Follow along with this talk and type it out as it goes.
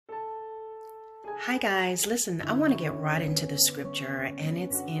Hi guys, listen, I want to get right into the scripture, and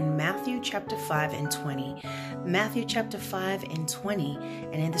it's in Matthew chapter 5 and 20. Matthew chapter 5 and 20.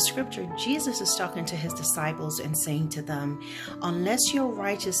 And in the scripture, Jesus is talking to his disciples and saying to them, unless your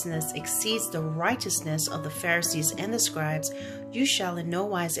righteousness exceeds the righteousness of the Pharisees and the scribes, you shall in no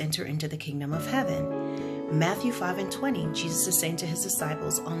wise enter into the kingdom of heaven. Matthew 5 and 20, Jesus is saying to his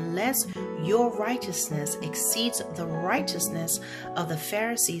disciples, unless your righteousness exceeds the righteousness of the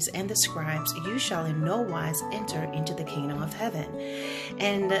Pharisees and the scribes, you shall in no wise enter into the kingdom of heaven.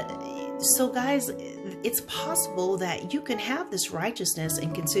 And so guys, it's possible that you can have this righteousness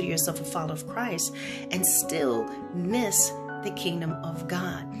and consider yourself a follower of Christ and still miss the kingdom of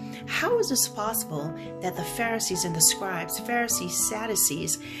God. How is this possible that the Pharisees and the scribes, Pharisees,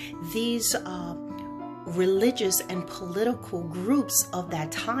 Sadducees, these religious and political groups of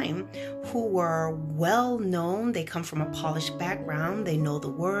that time who were well known, they come from a polished background, they know the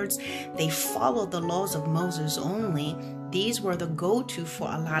words, they follow the laws of Moses only. These were the go-to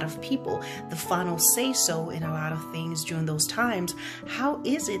for a lot of people, the final say-so in a lot of things during those times. How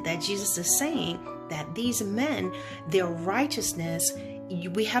is it that Jesus is saying that these men, their righteousness,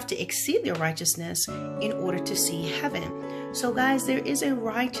 we have to exceed their righteousness in order to see heaven? So guys, there is a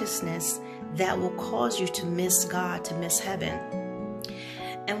righteousness that will cause you to miss God, to miss heaven.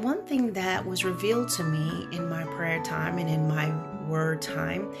 And one thing that was revealed to me in my prayer time and in my word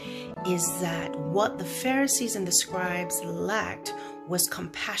time is that what the Pharisees and the scribes lacked was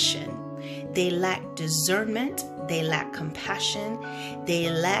compassion. They lacked discernment, they lacked compassion, they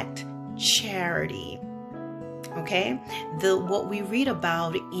lacked charity. Okay, what we read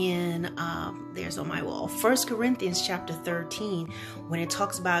about in there's on my wall, 1 Corinthians chapter 13, when it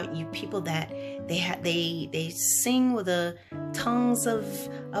talks about you people that they sing with the tongues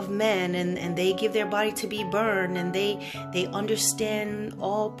of men, and they give their body to be burned, and they understand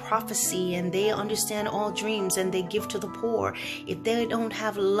all prophecy, and they understand all dreams, and they give to the poor. If they don't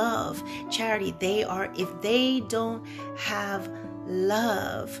have love, charity, if they don't have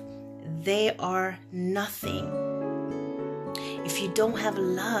love, they are nothing. If you don't have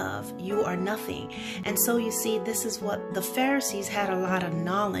love, you are nothing. And so you see, this is what the Pharisees had: a lot of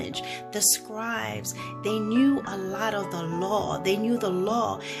knowledge. The scribes, they knew a lot of the law. They knew the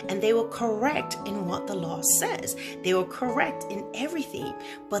law, and they were correct in what the law says. They were correct in everything,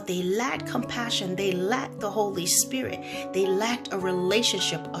 but they lacked compassion. They lacked the Holy Spirit. They lacked a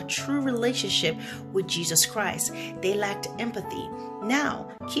relationship, a true relationship with Jesus Christ. They lacked empathy. Now,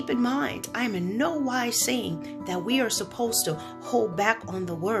 keep in mind, I am in no wise saying that we are supposed to hold back on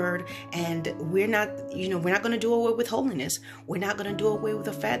the word, and we're not going to do away with holiness. We're not going to do away with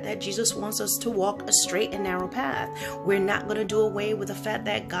the fact that Jesus wants us to walk a straight and narrow path. We're not going to do away with the fact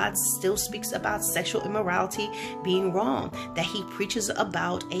that God still speaks about sexual immorality being wrong, that he preaches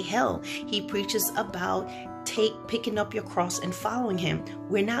about a hell. He preaches about picking up your cross and following him.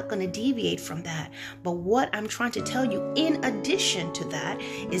 We're not going to deviate from that. But what I'm trying to tell you in addition to that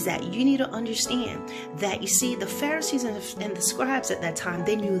is that you need to understand that, you see, the Pharisees and the scribes at that time,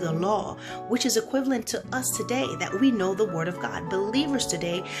 they knew the law, which is equivalent to us today, that we know the word of God. Believers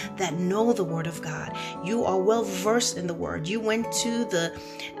today that know the word of God. You are well versed in the word. You went to the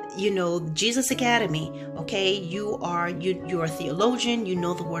Jesus Academy, okay? You're a theologian, you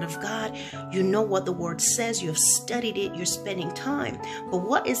know the word of God, you know what the word says, you have studied it, you're spending time. But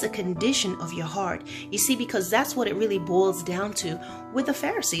what is the condition of your heart? You see, because that's what it really boils down to with the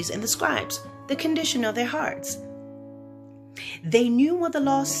Pharisees and the scribes, the condition of their hearts. They knew what the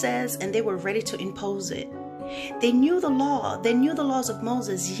law says, and they were ready to impose it. They knew the law, they knew the laws of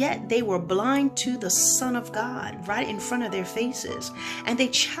Moses, yet they were blind to the Son of God right in front of their faces. And they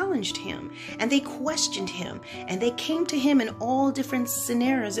challenged him, and they questioned him, and they came to him in all different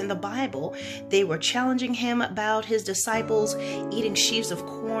scenarios in the Bible. They were challenging him about his disciples eating sheaves of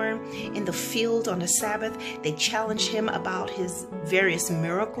corn in the field on the Sabbath. They challenged him about his various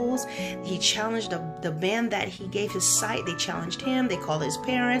miracles. He challenged the man that he gave his sight. They challenged him. They called his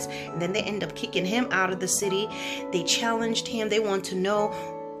parents, and then they end up kicking him out of the city. They challenged him. They want to know,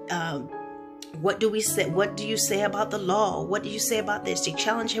 what do we say? What do you say about the law? What do you say about this? They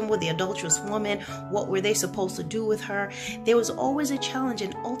challenged him with the adulterous woman. What were they supposed to do with her? There was always a challenge,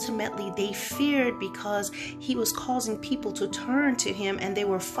 and ultimately they feared because he was causing people to turn to him, and they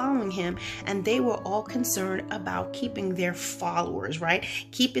were following him, and they were all concerned about keeping their followers, right?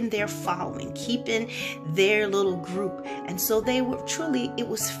 Keeping their following, keeping their little group. And so they were truly, it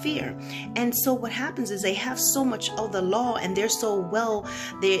was fear. And so what happens is they have so much of the law, and they're so well,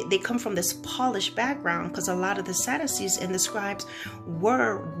 they come from this polished background, because a lot of the Sadducees and the scribes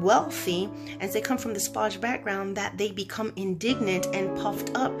were wealthy, as they come from this polished background, that they become indignant and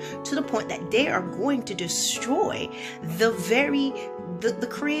puffed up to the point that they are going to destroy the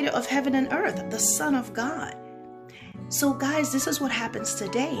creator of heaven and earth, the Son of God. So guys, this is what happens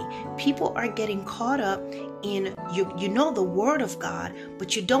today. People are getting caught up in, you know the word of God,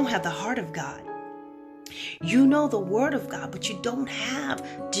 but you don't have the heart of God. You know the word of God, but you don't have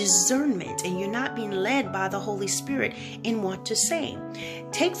discernment, and you're not being led by the Holy Spirit in what to say.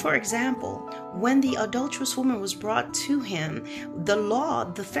 Take, for example, when the adulterous woman was brought to him,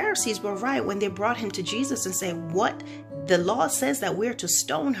 the Pharisees were right when they brought him to Jesus and said, what? The law says that we're to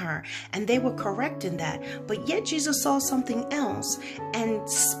stone her, and they were correct in that. But yet Jesus saw something else and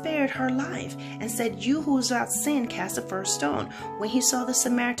spared her life and said, you who is without sin, cast the first stone. When he saw the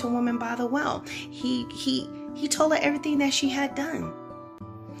Samaritan woman by the well, he told her everything that she had done.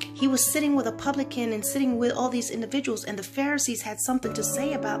 He was sitting with a publican and sitting with all these individuals, and the Pharisees had something to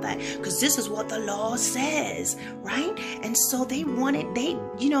say about that, because this is what the law says, right? And so they wanted,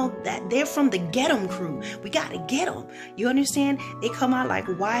 that they're from the get 'em crew. We got to get them. You understand? They come out like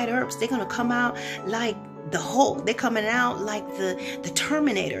Wyatt Earps. They're going to come out like the Hulk. They're coming out like the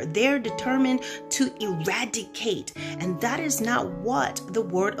Terminator. They're determined to eradicate. And that is not what the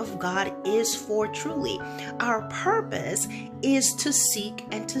word of God is for truly. Our purpose is to seek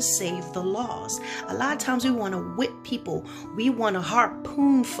and to save the lost. A lot of times we want to whip people. We want to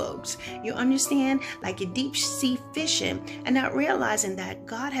harpoon folks. You understand? Like a deep sea fishing, and not realizing that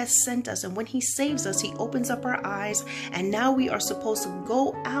God has sent us. And when he saves us, he opens up our eyes. And now we are supposed to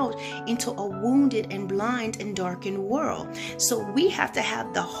go out into a wounded and blind and darkened world. So we have to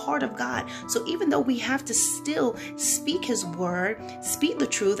have the heart of God. So even though we have to still speak his word, speak the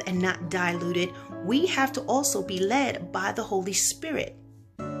truth and not dilute it, we have to also be led by the Holy Spirit,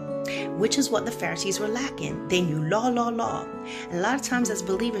 which is what the Pharisees were lacking. They knew law. And a lot of times as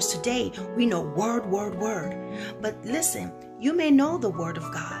believers today, we know word. But listen, you may know the word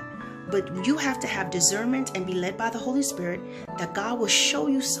of God, but you have to have discernment and be led by the Holy Spirit, that God will show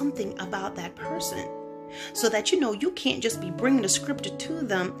you something about that person, so that you can't just be bringing the scripture to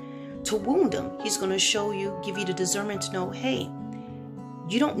them to wound them. He's going to show you, give you the discernment to know, hey,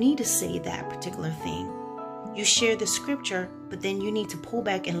 you don't need to say that particular thing. You share the scripture, but then you need to pull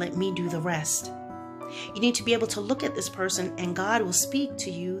back and let me do the rest. You need to be able to look at this person, and God will speak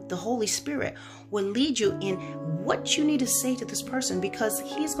to you. The Holy Spirit will lead you in what you need to say to this person, because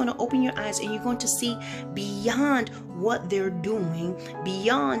he's going to open your eyes and you're going to see beyond what they're doing,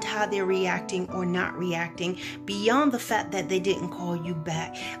 beyond how they're reacting or not reacting, beyond the fact that they didn't call you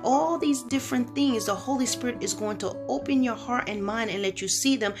back. All these different things, the Holy Spirit is going to open your heart and mind and let you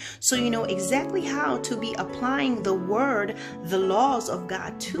see them, so you know exactly how to be applying the word, the laws of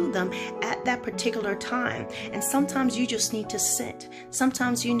God to them at that particular time. And sometimes you just need to sit.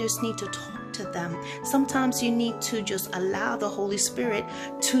 Sometimes you just need to talk to them. Sometimes you need to just allow the Holy Spirit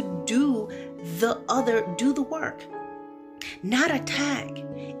to do the work. Not attack.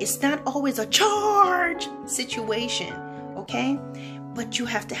 It's not always a charge situation, okay? But you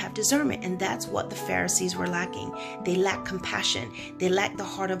have to have discernment, and that's what the Pharisees were lacking. They lacked compassion. They lacked the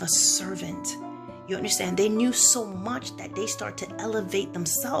heart of a servant. You understand? They knew so much that they start to elevate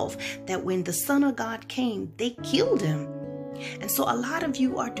themselves, that when the Son of God came, they killed him. And so a lot of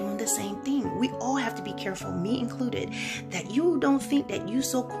you are doing the same thing. We all have to be careful, me included, that you don't think that you're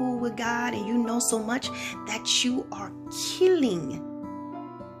so cool with God and you know so much that you are killing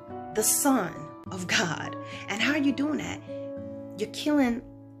the Son of God. And how are you doing that? You're killing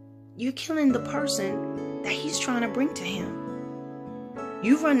the person that he's trying to bring to him.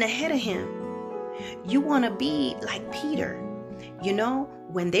 You run ahead of him. You want to be like Peter.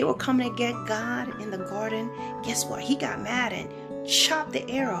 When they were coming to get God in the garden, guess what? He got mad and chopped the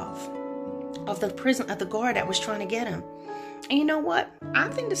ear off of the guard that was trying to get him. And you know what? I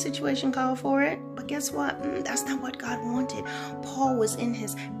think the situation called for it, but guess what? That's not what God wanted.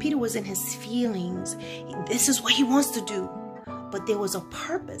 Peter was in his feelings. This is what he wants to do. But there was a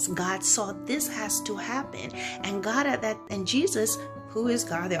purpose. God saw this has to happen. And and Jesus, who is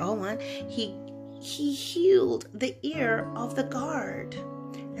God, they're all one, he healed the ear of the guard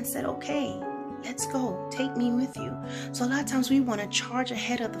and said, okay, let's go. Take me with you. So a lot of times we want to charge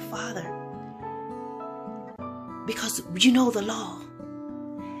ahead of the Father because you know the law.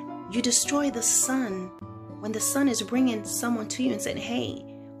 You destroy the Son when the Son is bringing someone to you and saying, hey,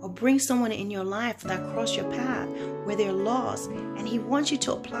 or bring someone in your life that cross your path where they're lost, and he wants you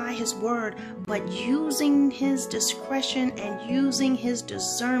to apply his word, but using his discretion and using his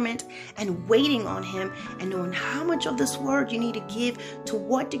discernment and waiting on him and knowing how much of this word you need to give, to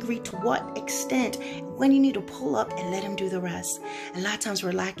what degree, to what extent, when you need to pull up and let him do the rest. And a lot of times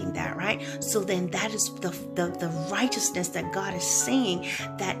we're lacking that, right? So then that is the righteousness that God is saying,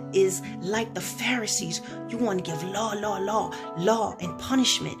 that is like the Pharisees. You want to give law and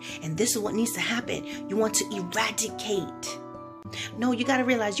punishment, and this is what needs to happen. You want to eradicate. No, you got to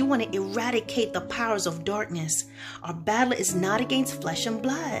realize you want to eradicate the powers of darkness. Our battle is not against flesh and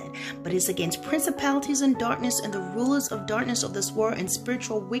blood, but it's against principalities and darkness and the rulers of darkness of this world and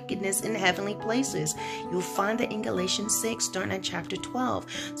spiritual wickedness in heavenly places. You'll find that in Galatians 6, starting at chapter 12.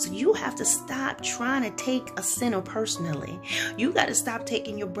 So you have to stop trying to take a sinner personally. You got to stop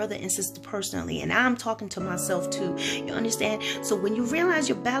taking your brother and sister personally. And I'm talking to myself too. You understand? So when you realize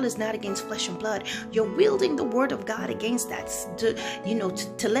your battle is not against flesh and blood, you're wielding the word of God against that,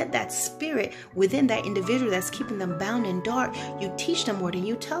 to let that spirit within that individual that's keeping them bound in dark, you teach them word and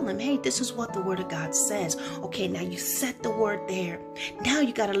you tell them, hey, this is what the word of God says. Okay, now you set the word there. Now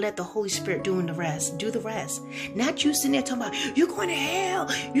you got to let the Holy Spirit do the rest. Not you sitting there talking about, you're going to hell,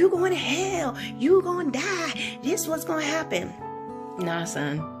 you're going to hell, you're going to die, this is what's going to happen. Nah,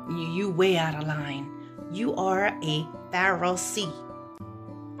 son, you way out of line. You are a Pharisee.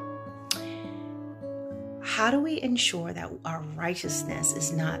 How do we ensure that our righteousness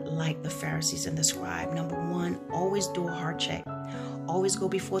is not like the Pharisees and the scribe? Number one, always do a heart check. Always go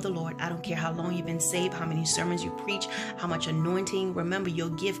before the Lord. I don't care how long you've been saved, how many sermons you preach, how much anointing. Remember,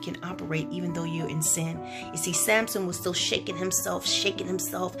 your gift can operate even though you're in sin. You see, Samson was still shaking himself,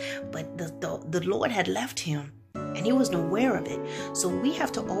 but the Lord had left him. And he wasn't aware of it. So we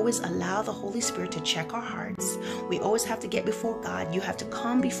have to always allow the Holy Spirit to check our hearts. We always have to get before God. You have to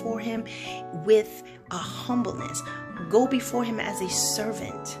come before him with a humbleness. Go before him as a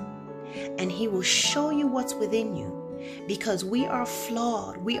servant, and he will show you what's within you. Because we are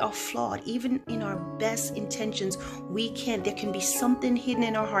flawed. We are flawed. Even in our best intentions, there can be something hidden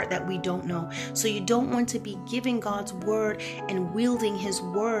in our heart that we don't know. So you don't want to be giving God's word and wielding his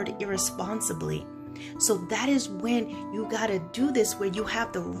word irresponsibly. So that is when you got to do this, where you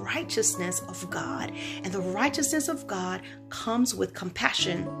have the righteousness of God. And the righteousness of God comes with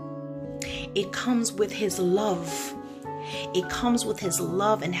compassion. It comes with his love. It comes with his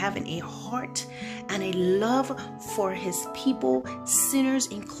love and having a heart and a love for his people, sinners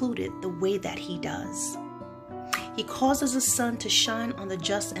included, the way that he does. He causes the sun to shine on the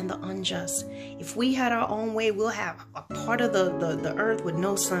just and the unjust. If we had our own way, we'll have a part of the earth with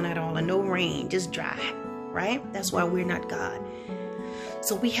no sun at all and no rain, just dry, right? That's why we're not God.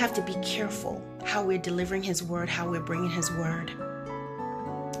 So we have to be careful how we're delivering his word, how we're bringing his word.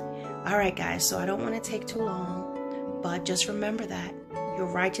 All right, guys, so I don't want to take too long, but just remember that your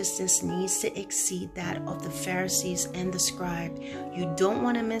righteousness needs to exceed that of the Pharisees and the scribe. You don't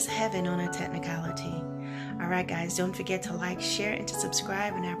want to miss heaven on a technicality. All right, guys, don't forget to like, share, and to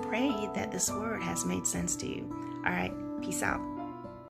subscribe. And I pray that this word has made sense to you. All right, peace out.